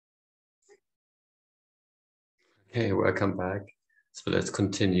Okay, welcome back. So let's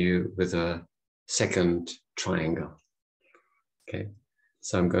continue with a second triangle. Okay,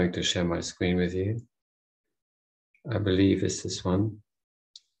 so I'm going to share my screen with you. I believe it's this one.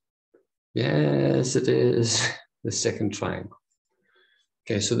 Yes, it is the second triangle.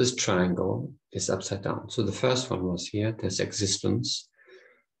 Okay, so this triangle is upside down. So the first one was here, there's existence.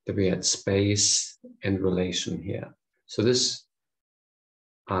 Then we had space and relation here. So this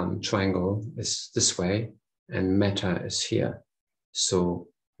triangle is this way and matter is here. So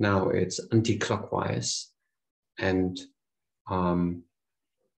now it's anti-clockwise, and from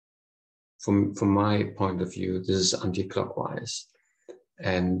my point of view, this is anti-clockwise,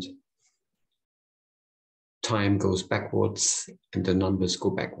 and time goes backwards and the numbers go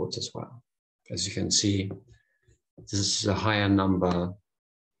backwards as well. As you can see, this is a higher number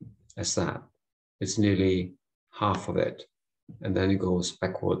as that. It's nearly half of it, and then it goes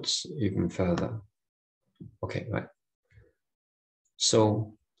backwards even further. Okay, right.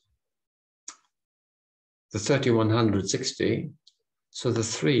 So the 3160, so the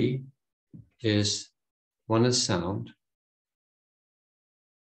 3 is, 1 is sound,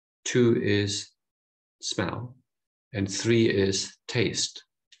 2 is smell, and 3 is taste.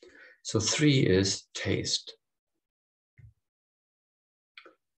 So 3 is taste.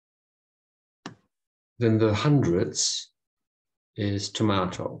 Then the hundreds is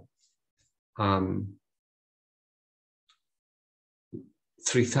tomato.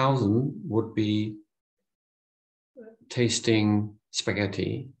 3000 would be tasting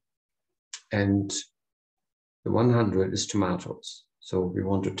spaghetti, and the 100 is tomatoes. So we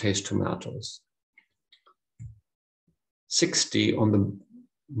want to taste tomatoes. 60 on the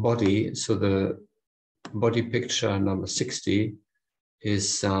body, so the body picture number 60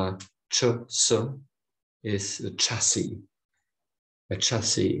 is is a chassis. A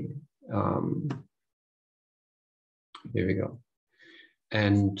chassis. Here we go.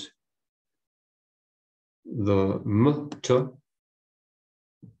 And the mte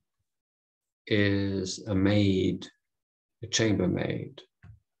is a maid, a chambermaid.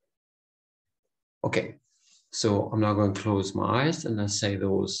 Okay, so I'm now going to close my eyes and I say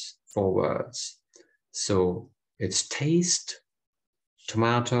those 4 words. So it's taste,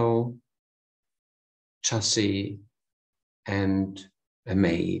 tomato, chassis, and a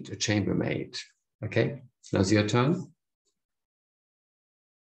maid, a chambermaid. Okay, now's your turn.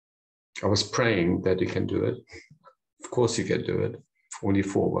 I was praying that you can do it. Of course you can do it. Only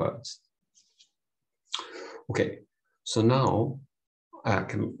 4 words. Okay, so now I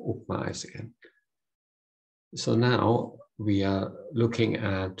can open my eyes again. So now we are looking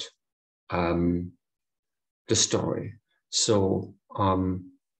at the story. So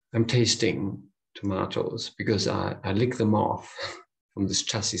I'm tasting tomatoes because I lick them off from this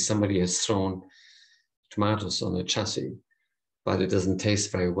chassis. Somebody has thrown tomatoes on the chassis, but it doesn't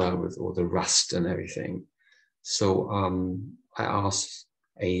taste very well with all the rust and everything. So I asked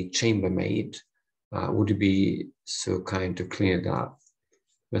a chambermaid, would you be so kind to clean it up?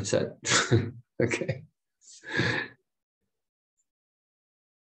 That's it. Okay.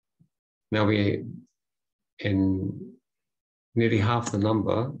 Now we, in nearly half the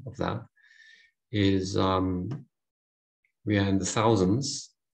number of that is, we are in the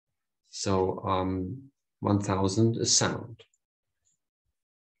thousands. So 1000 is sound.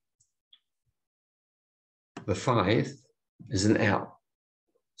 The 5 is an L,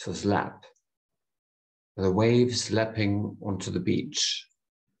 so it's lap. The waves lapping onto the beach,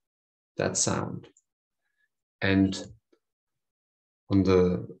 that sound. And on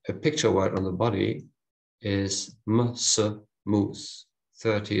the picture word on the body is moose,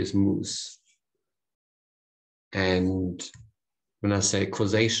 30 is moose. And when I say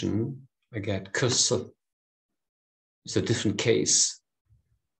causation, I get kus. It's a different case.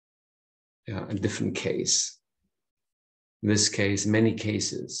 Yeah, a different case. In this case, many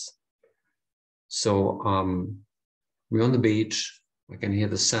cases. So we're on the beach. I can hear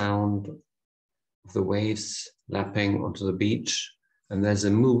the sound of the waves lapping onto the beach. And there's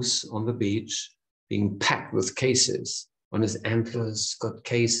a moose on the beach being packed with cases. On his antlers, got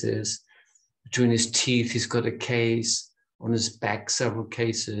cases. Between his teeth, he's got a case. On his back, several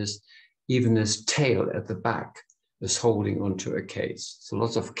cases. Even his tail at the back is holding onto a case. So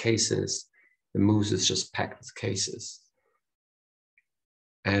lots of cases. The moose is just packed with cases.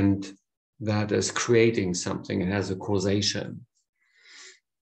 And that is creating something. It has a causation.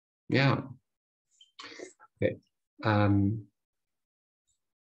 Yeah. Okay.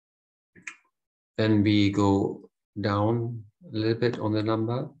 Then we go down a little bit on the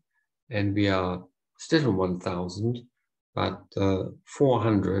number, and we are still on 1000, but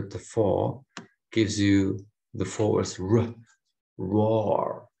 400, the 4, gives you The 4 is r,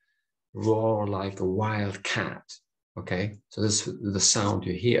 roar, roar like a wild cat. Okay, so this is the sound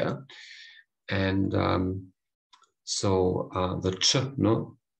you hear. And the ch,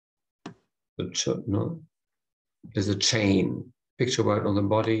 no, the ch, no, is a chain. Picture word on the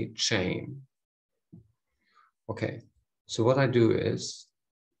body, chain. Okay, so what I do is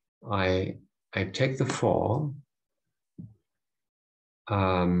I take the 4,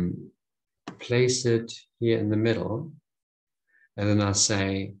 place it here in the middle, and then I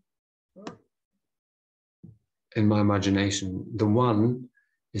say, in my imagination, the 1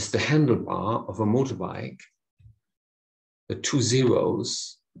 is the handlebar of a motorbike. The 2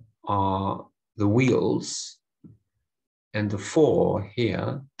 zeros are the wheels, and the 4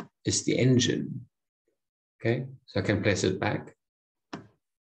 here is the engine. Okay, so I can place it back.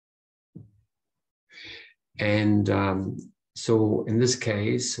 And so in this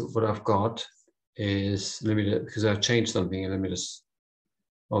case, what I've got is, because I've changed something, and let me just,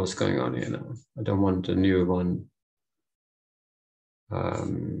 what's going on here now? I don't want a new one.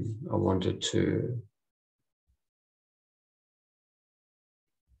 I wanted to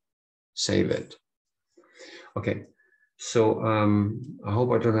save it. Okay, so I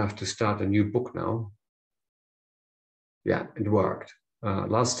hope I don't have to start a new book now. Yeah, it worked.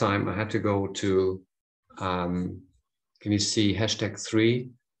 Last time I had to go to, can you see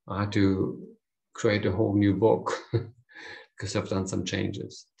 #3? I had to create a whole new book because I've done some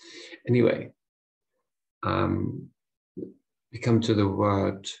changes. Anyway, we come to the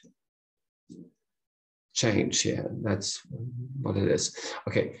word change here. That's what it is.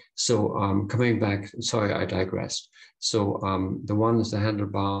 Okay, so coming back, sorry, I digressed. So the 1 is the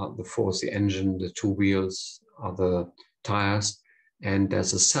handlebar, the 4 is the engine, the 2 wheels are the tires, and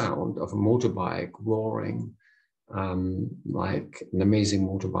there's a sound of a motorbike roaring, like an amazing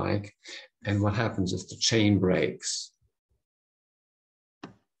motorbike. And what happens is the chain breaks.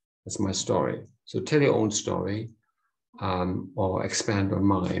 That's my story. So tell your own story, or expand on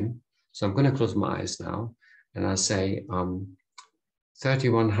mine. So I'm going to close my eyes now, and I say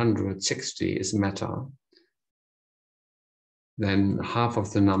 3160 is meta. Then half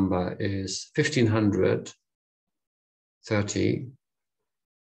of the number is 1530.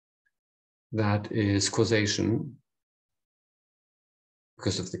 That is causation,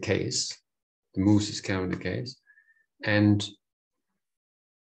 because of the case. The moose is carrying the case. And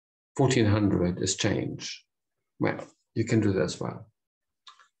 1400 is change. Well, you can do that as well.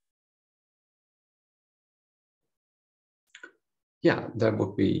 Yeah, that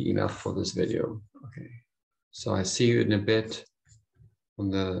would be enough for this video. Okay, so I see you in a bit on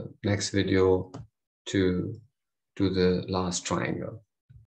the next video to do the last triangle.